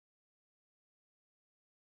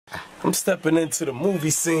I'm stepping into the movie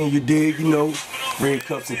scene, you dig, you know. Red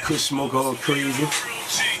cups and kush smoke all crazy.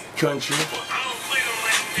 Country.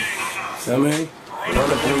 I mean,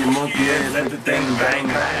 run up on your monkey ass, let the thing bang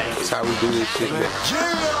bang. That's how we do this shit, man.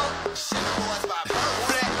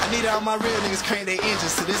 I need all my real niggas crank their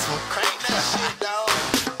engines to this one. Crank that shit, dog.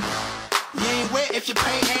 You ain't wet if your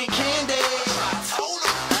paint ain't candy.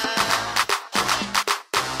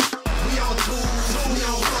 We on tools, we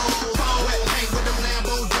on road. Wet paint with them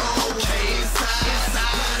Lambo doors. Okay,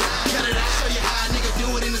 inside. Cut it out, show you how a nigga do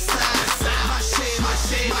it in the side. My shit, my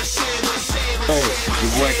shit, my shit, my shit, my shit. Hey,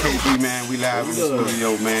 your boy KB, man. We live in the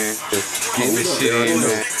studio, man. Getting this shit in,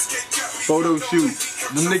 man. Photo shoot.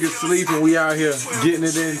 Them niggas sleeping, we out here getting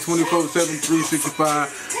it in 24/7,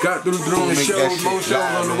 365. Got through doing shows, more shows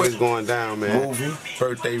on the way. It's going down, man. Movie.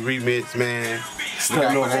 Birthday remix, man.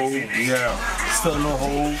 Stunt no hoes. Yeah. Stunt no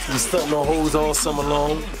hoes. We stunt no hoes all summer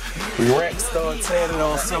long. We rock star tatted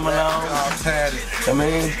all summer long. I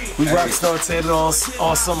mean, we rock star tatted all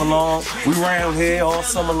summer long. We round here all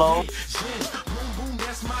summer long.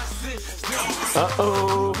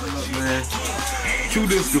 Uh-oh. Man. 2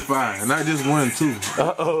 discs of fire, and I just won 2.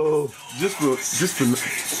 Uh-oh. Just for,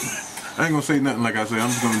 I ain't gonna say nothing like I say, I'm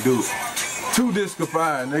just gonna do it. 2 discs of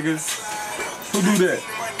fire, niggas. Who do that?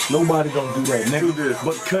 Nobody gonna do that, nigga. Do this.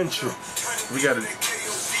 But country. We gotta,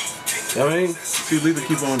 I mean, see Lita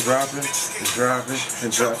keep on dropping, and dropping,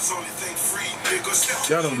 and dropping.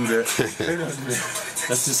 Y'all don't do that. They don't do that.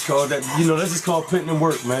 that's just called that. You know, that's just called putting in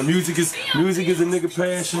work, man. Music is a nigga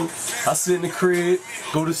passion. I sit in the crib,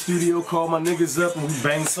 go to the studio, call my niggas up, and we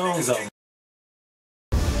bang songs out.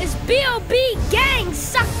 It's B.O.B. gang,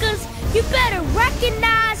 suckers. You better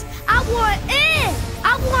recognize I want in.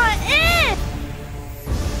 I want in.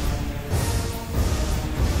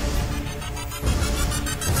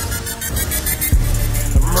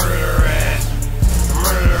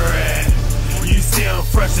 I'm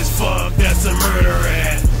fresh as fuck, that's a murder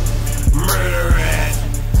rat. Murder rat.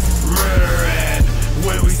 Murder rat.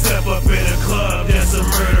 When we step up in a club, that's a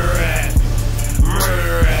murder rat.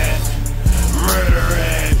 Murder rat. Murder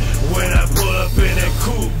rat. When I pull up in a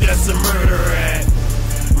coupe, that's a murder rat.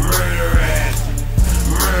 Murder rat.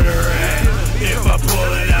 Murder rat. If I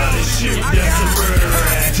pull it out and shoot, that's a murder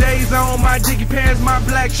rat. J's on my jiggy pants, my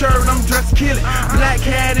black shirt, I'm dressed killing. Black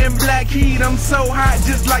hat and black heat, I'm so hot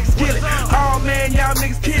just like skillet. Oh man, y'all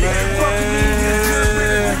niggas kidding.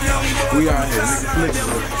 We out here, niggas flicking.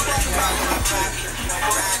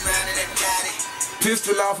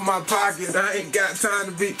 Pistol off my pocket, I ain't got time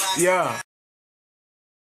to be. Yeah.